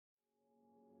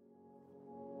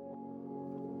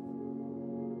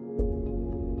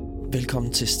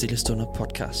Velkommen til Stillestunder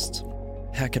podcast.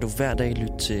 Her kan du hver dag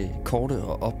lytte til korte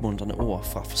og opmuntrende ord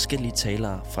fra forskellige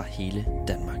talere fra hele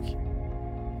Danmark.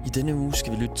 I denne uge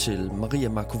skal vi lytte til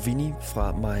Makovini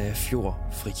fra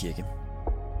Fjord Frikirke.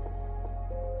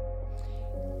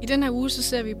 I den her uge så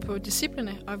ser vi på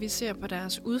disciplene, og vi ser på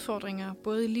deres udfordringer,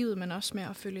 både i livet, men også med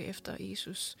at følge efter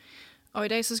Jesus. Og i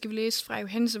dag så skal vi læse fra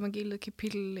Johannes evangeliet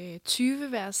kapitel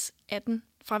 20, vers 18,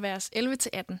 fra vers 11 til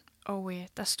 18, og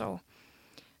der står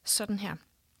sådan her.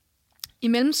 I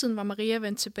mellemtiden var Maria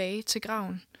vendt tilbage til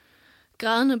graven.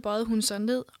 Grædende bøjede hun sig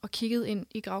ned og kiggede ind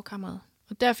i gravkammeret.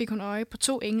 Og der fik hun øje på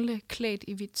 2 engle klædt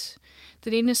i hvidt.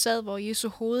 Den ene sad, hvor Jesu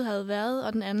hoved havde været,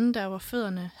 og den anden, der hvor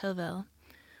fødderne havde været.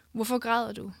 Hvorfor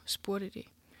græder du? Spurgte de.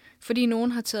 Fordi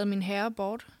nogen har taget min herre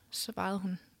bort, svarede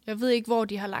hun. Jeg ved ikke, hvor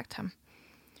de har lagt ham.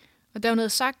 Og da hun havde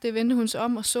sagt det, vendte hun sig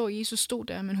om og så, at Jesus stod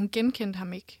der, men hun genkendte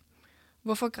ham ikke.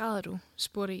 Hvorfor græder du?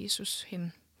 Spurgte Jesus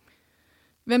hende.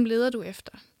 Hvem leder du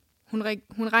efter?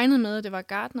 Hun regnede med, at det var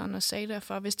gartneren og sagde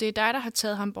derfor, hvis det er dig, der har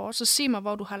taget ham bort, så sig mig,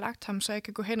 hvor du har lagt ham, så jeg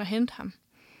kan gå hen og hente ham.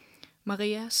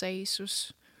 Maria, sagde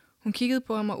Jesus. Hun kiggede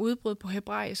på ham og udbrød på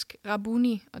hebraisk,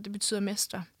 Rabbuni, og det betyder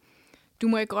mester. Du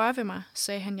må ikke røre ved mig,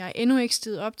 sagde han, jeg er endnu ikke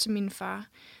stiget op til min far.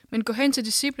 Men gå hen til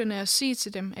disciplene og sig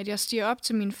til dem, at jeg stiger op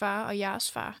til min far og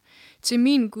jeres far, til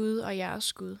min Gud og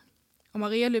jeres Gud. Og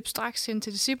Maria løb straks hen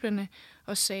til disciplene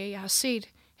og sagde, jeg har set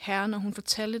Herren, og hun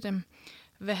fortalte dem,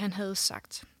 hvad han havde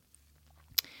sagt.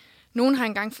 Nogen har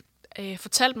engang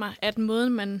fortalt mig, at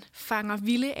måden man fanger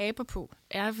vilde aber på,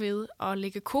 er ved at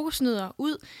lægge kokosnødder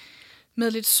ud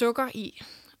med lidt sukker i.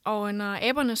 Og når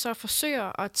aberne så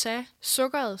forsøger at tage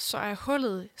sukkeret, så er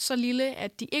hullet så lille,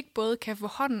 at de ikke både kan få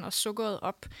hånden og sukkeret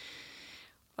op.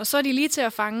 Og så er de lige til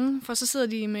at fange, for så sidder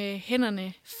de med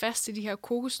hænderne fast i de her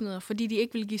kokosnødder, fordi de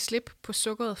ikke vil give slip på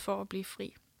sukkeret for at blive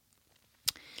fri.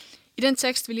 I den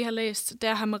tekst, vi lige har læst,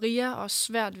 der har Maria også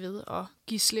svært ved at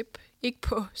give slip, ikke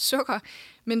på sukker,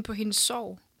 men på hendes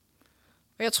sorg.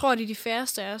 Og jeg tror, det er de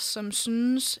færreste af os, som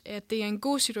synes, at det er en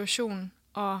god situation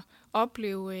at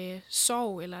opleve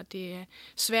sorg, eller det er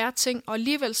svære ting. Og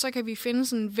alligevel så kan vi finde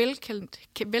sådan en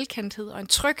velkendthed og en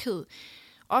tryghed,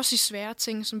 også i svære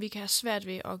ting, som vi kan have svært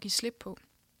ved at give slip på.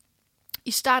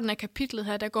 I starten af kapitlet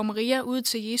her, der går Maria ud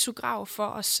til Jesu grav for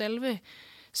at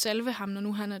salve ham, når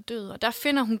nu han er død. Og der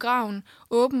finder hun graven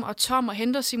åben og tom og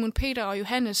henter Simon Peter og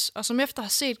Johannes, og som efter har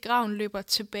set graven løber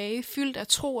tilbage, fyldt af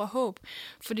tro og håb,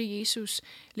 fordi Jesus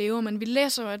lever. Men vi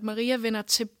læser, at Maria vender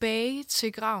tilbage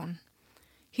til graven.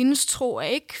 Hendes tro er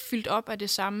ikke fyldt op af det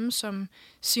samme, som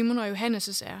Simon og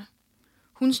Johannes' er.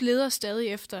 Hun leder stadig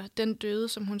efter den døde,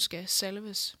 som hun skal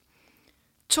salves.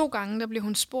 2 gange der blev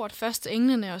hun spurgt, først af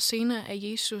englene og senere af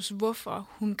Jesus, hvorfor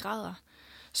hun græder.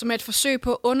 Som er et forsøg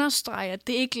på at understrege, at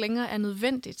det ikke længere er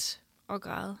nødvendigt at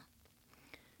græde.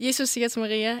 Jesus siger til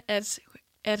Maria,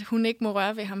 at hun ikke må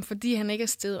røre ved ham, fordi han ikke er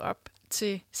steget op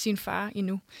til sin far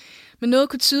endnu. Men noget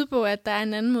kunne tyde på, at der er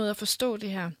en anden måde at forstå det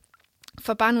her.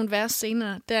 For bare nogle vers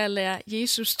senere, der lader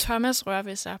Jesus Thomas røre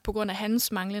ved sig på grund af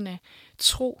hans manglende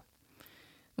tro.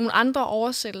 Nogle andre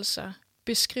oversættelser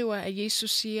beskriver, at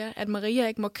Jesus siger, at Maria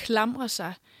ikke må klamre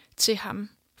sig til ham.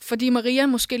 Fordi Maria,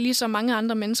 måske ligesom mange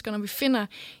andre mennesker, når vi finder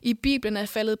i Bibelen, er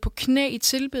faldet på knæ i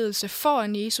tilbedelse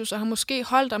foran Jesus, og har måske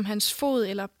holdt om hans fod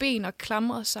eller ben og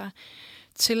klamret sig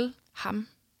til ham.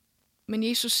 Men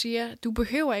Jesus siger, du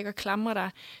behøver ikke at klamre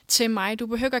dig til mig. Du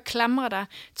behøver ikke at klamre dig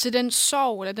til den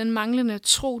sorg eller den manglende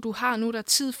tro, du har nu, der er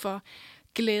tid for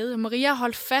glæde. Maria har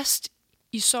holdt fast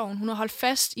i sorgen. Hun har holdt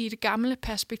fast i det gamle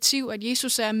perspektiv, at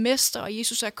Jesus er mester, og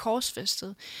Jesus er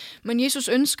korsfæstet. Men Jesus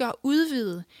ønsker at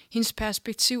udvide hendes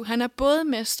perspektiv. Han er både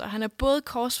mester, han er både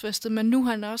korsfæstet, men nu er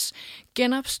han også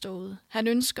genopstået. Han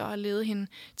ønsker at lede hende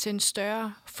til en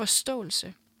større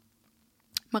forståelse.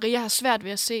 Maria har svært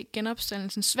ved at se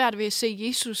genopstandelsen, svært ved at se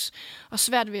Jesus, og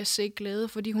svært ved at se glæde,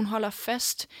 fordi hun holder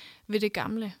fast ved det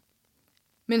gamle.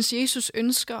 Mens Jesus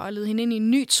ønsker at lede hende ind i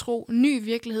en ny tro, ny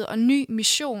virkelighed og ny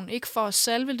mission, ikke for at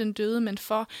salve den døde, men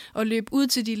for at løbe ud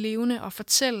til de levende og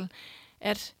fortælle,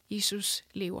 at Jesus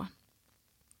lever.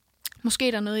 Måske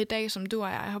er der noget i dag, som du og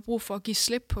jeg har brug for at give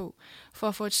slip på, for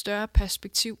at få et større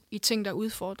perspektiv i ting, der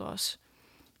udfordrer os.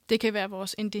 Det kan være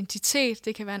vores identitet,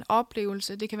 det kan være en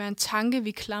oplevelse, det kan være en tanke,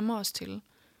 vi klamrer os til.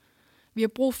 Vi har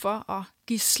brug for at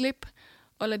give slip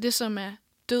og lade det, som er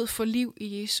død for liv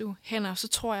i Jesu hænder, så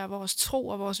tror jeg, at vores tro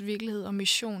og vores virkelighed og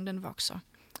mission, den vokser.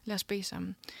 Lad os bede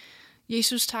sammen.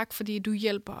 Jesus, tak, fordi du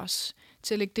hjælper os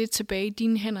til at lægge det tilbage i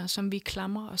dine hænder, som vi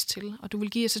klamrer os til. Og du vil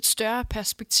give os et større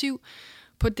perspektiv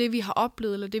på det, vi har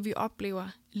oplevet, eller det, vi oplever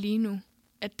lige nu.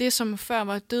 At det, som før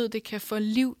var død, det kan få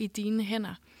liv i dine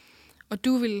hænder. Og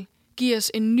du vil give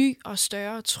os en ny og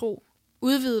større tro,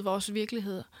 udvide vores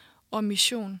virkelighed og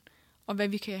mission, og hvad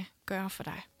vi kan gøre for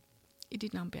dig. I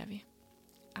dit navn beder vi.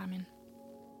 Amen.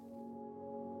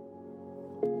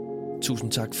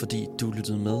 Tusind tak, fordi du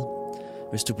lyttede med.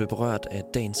 Hvis du blev berørt af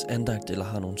dagens andagt eller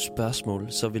har nogle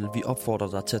spørgsmål, så vil vi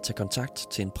opfordre dig til at tage kontakt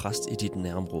til en præst i dit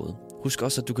nærområde. Husk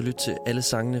også, at du kan lytte til alle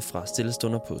sangene fra Stille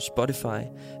Stunder på Spotify,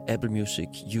 Apple Music,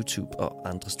 YouTube og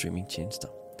andre streamingtjenester.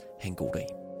 Ha' en god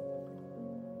dag.